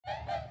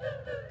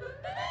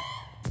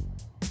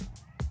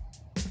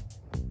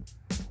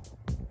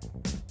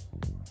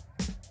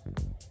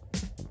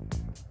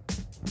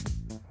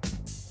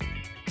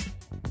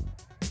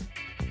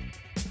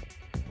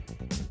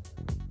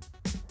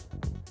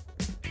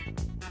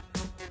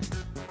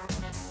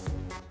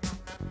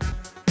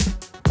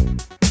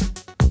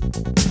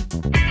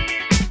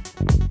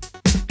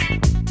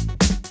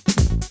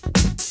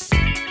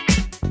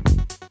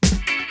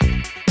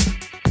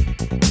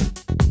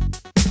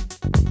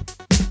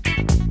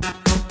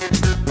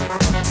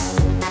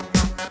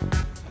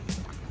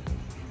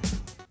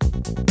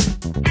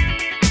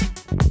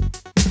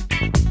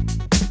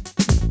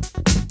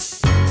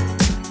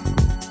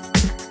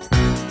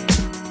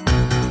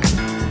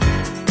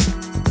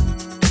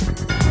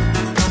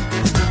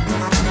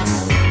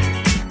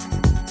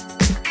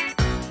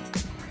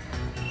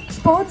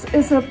Sports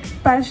is a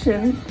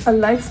passion, a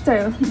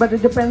lifestyle, but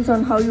it depends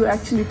on how you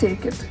actually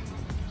take it.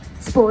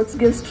 Sports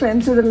gives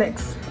strength to the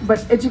legs,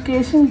 but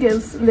education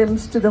gives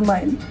limbs to the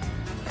mind.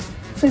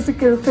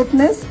 Physical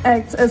fitness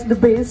acts as the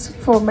base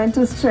for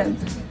mental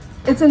strength.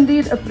 It's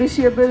indeed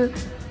appreciable,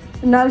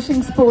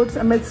 nourishing sports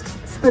amidst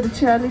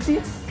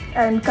spirituality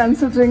and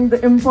considering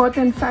the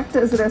important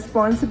factors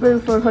responsible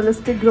for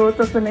holistic growth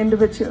of an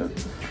individual.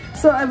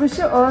 So I wish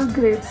you all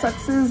great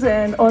success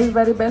and all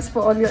very best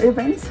for all your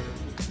events.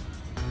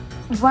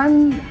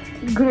 One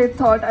great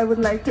thought I would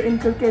like to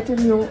inculcate in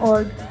you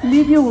or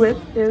leave you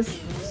with is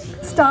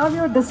starve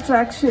your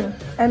distraction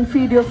and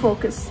feed your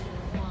focus.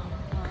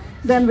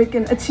 Then we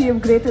can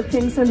achieve greater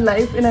things in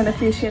life in an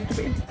efficient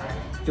way.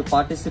 To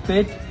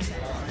participate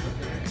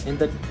in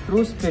the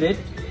true spirit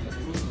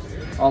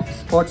of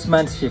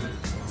sportsmanship.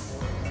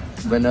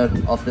 Winner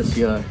of this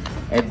year,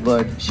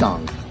 Edward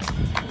Shang.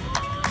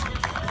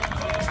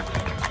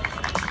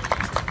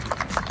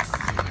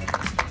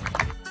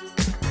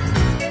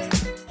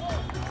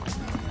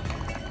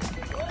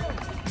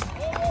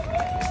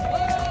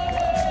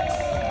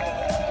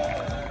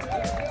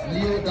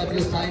 Leo W.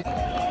 Sain,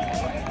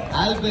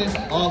 Alvin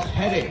of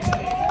Herrick,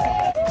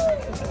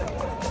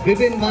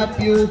 Vibin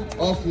Matthew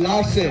of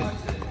Larsen,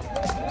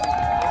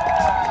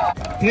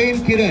 Prem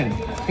Kiran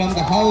from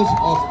the House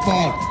of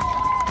Thought.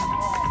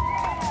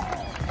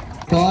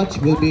 Torch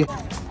will be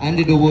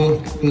handed over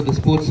to the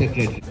sports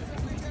secretary.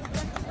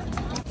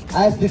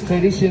 As the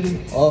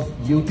tradition of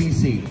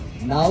UTC,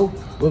 now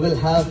we will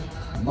have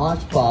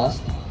march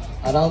past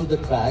around the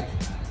track.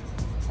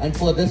 And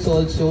for this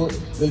also,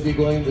 we'll be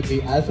going with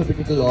the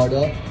alphabetical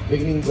order,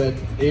 beginning with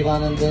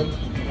Devanandan,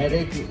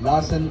 Herrick,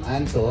 Larsen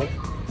and Thor,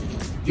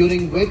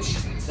 during which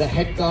the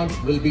head count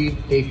will be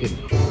taken.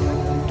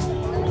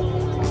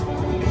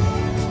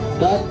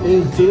 That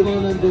is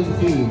Devanandan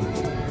team.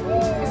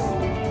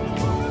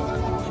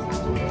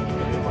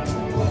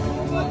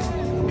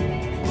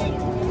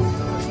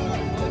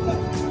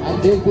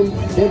 And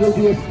there will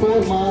be a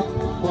score mark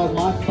for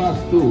March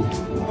Past 2.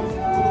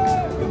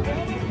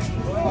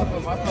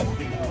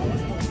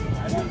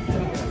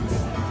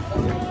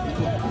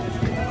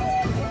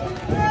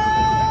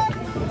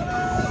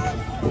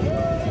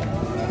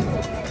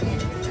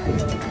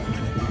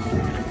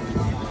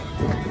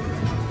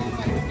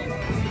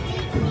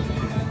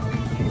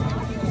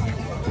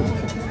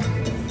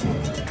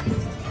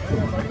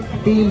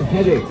 Team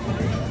Herrick.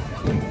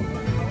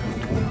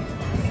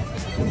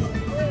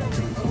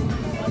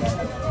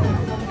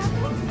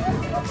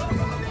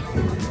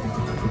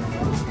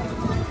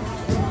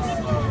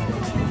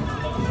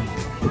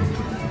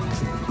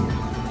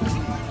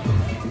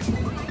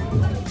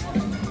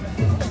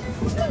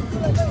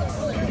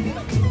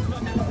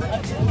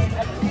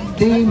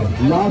 Team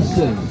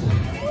Larsen.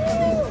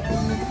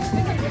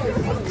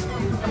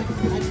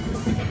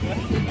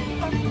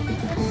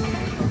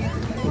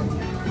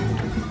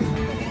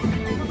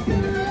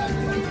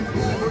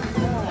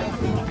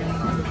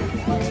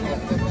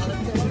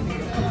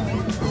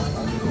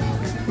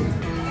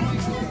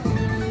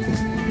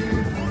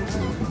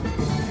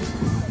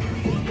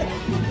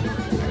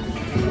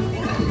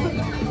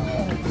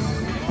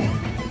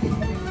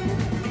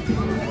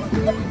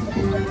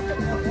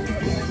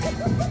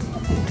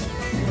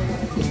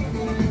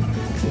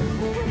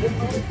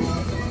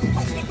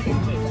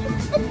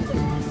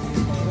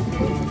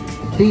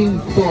 Team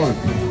Thor.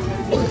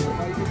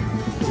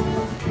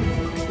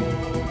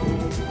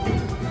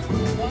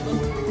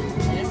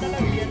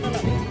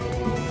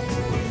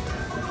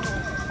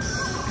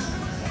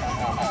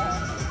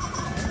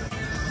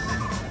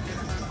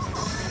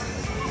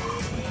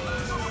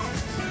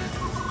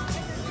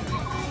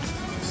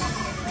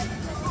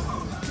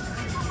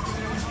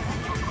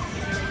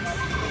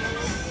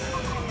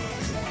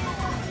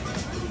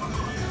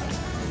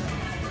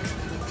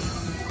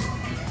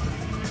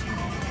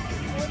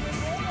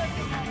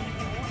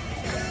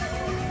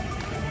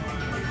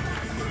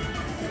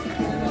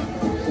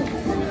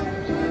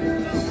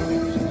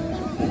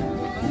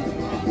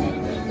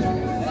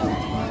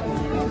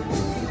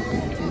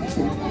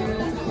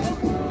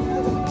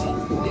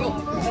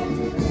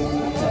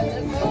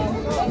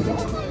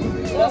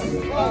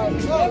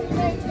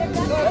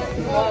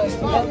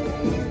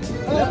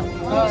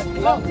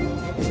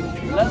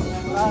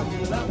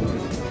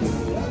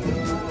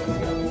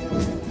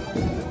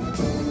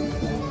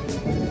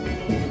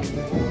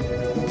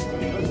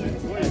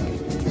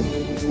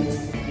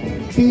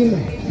 Team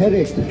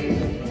Herrick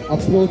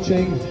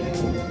approaching,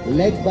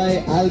 led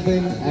by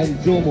Alvin and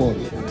Jomor.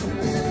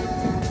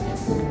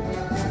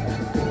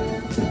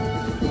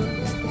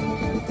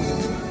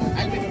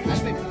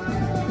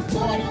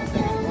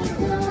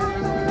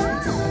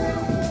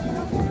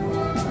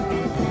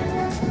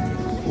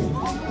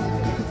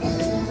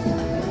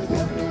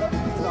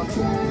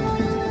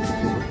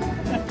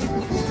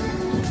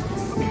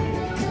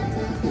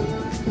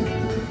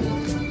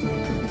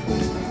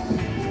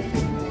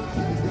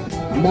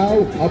 Now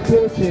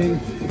approaching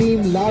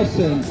Team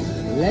Larsen,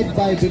 led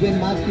by Vibin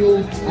Matthew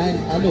and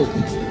Anup.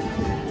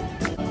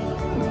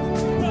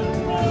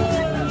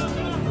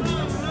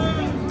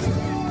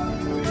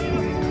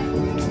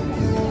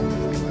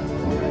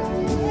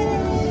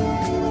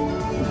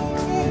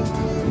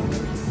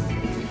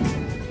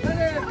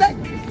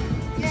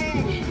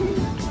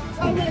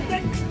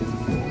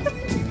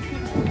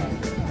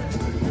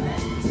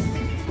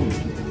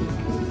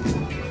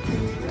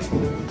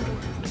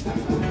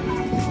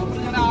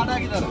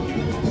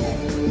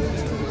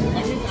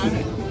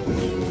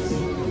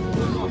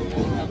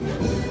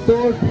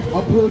 third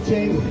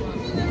approaching,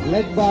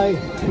 led by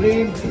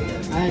Prem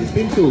and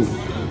Pintu.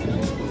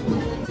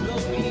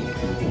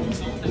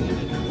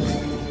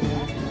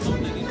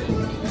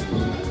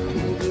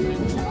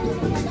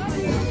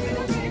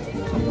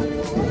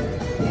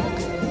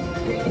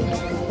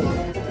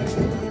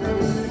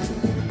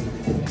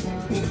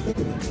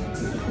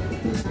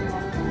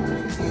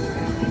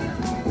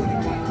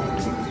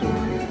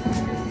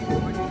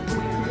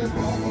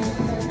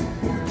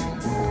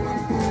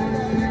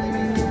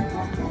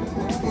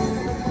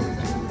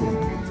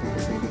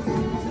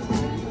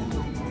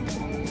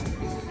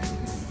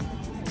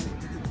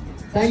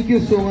 Thank you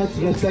so much,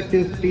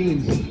 respective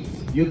teams.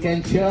 You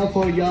can cheer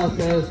for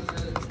yourselves.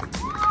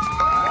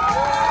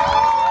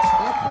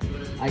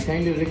 I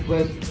kindly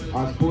request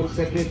our Sports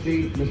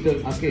Secretary,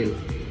 Mr. Akhil,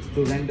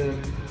 to render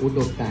vote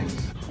of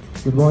thanks.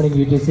 Good morning,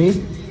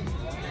 UTC.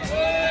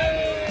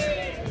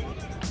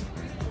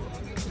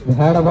 We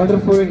had a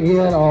wonderful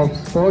year of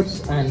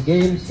sports and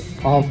games,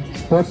 of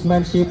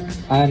sportsmanship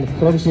and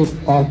friendship,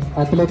 of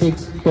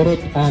athletics, spirit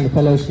and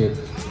fellowship.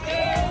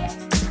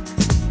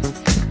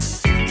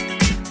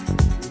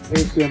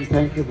 Praise you and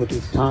thank you for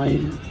this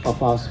time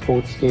of our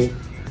sports day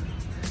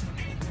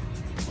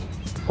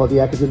for the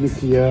academic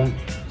year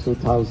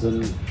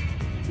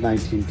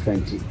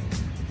 2019-20.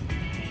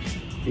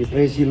 We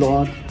praise you,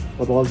 Lord,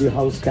 for all the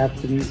house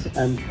captains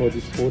and for the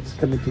sports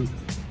committee.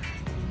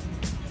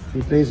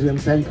 We praise you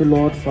and thank you,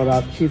 Lord, for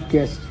our chief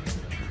guest,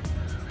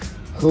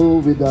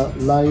 who with a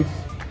life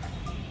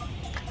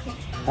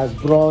has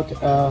brought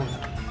a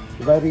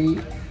very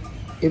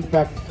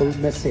impactful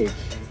message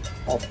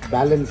of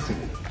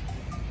balancing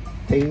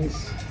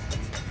things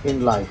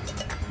in life,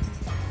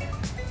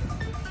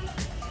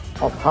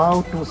 of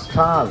how to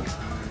starve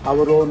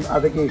our own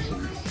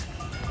avocations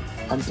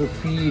and to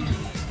feed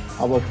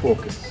our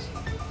focus.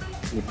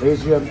 We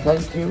praise you and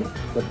thank you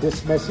that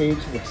this message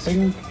would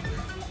sink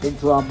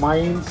into our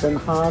minds and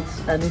hearts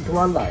and into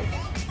our lives,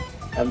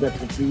 and that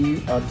would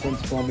be a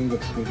transforming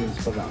experience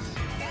for us.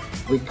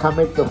 We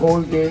commit the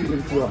whole day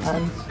into your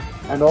hands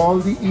and all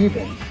the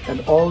events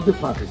and all the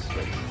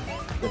participants,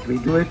 that we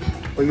do it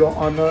for your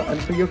honor and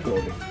for your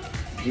glory.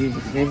 In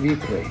Jesus' name we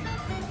pray.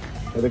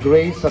 May the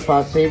grace of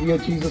our Savior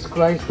Jesus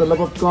Christ, the love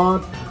of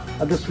God,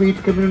 and the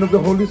sweet communion of the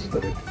Holy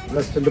Spirit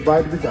rest and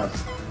abide with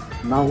us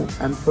now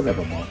and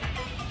forevermore.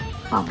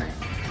 Amen.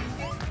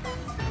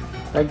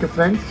 Thank you,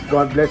 friends.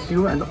 God bless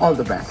you and all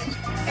the best.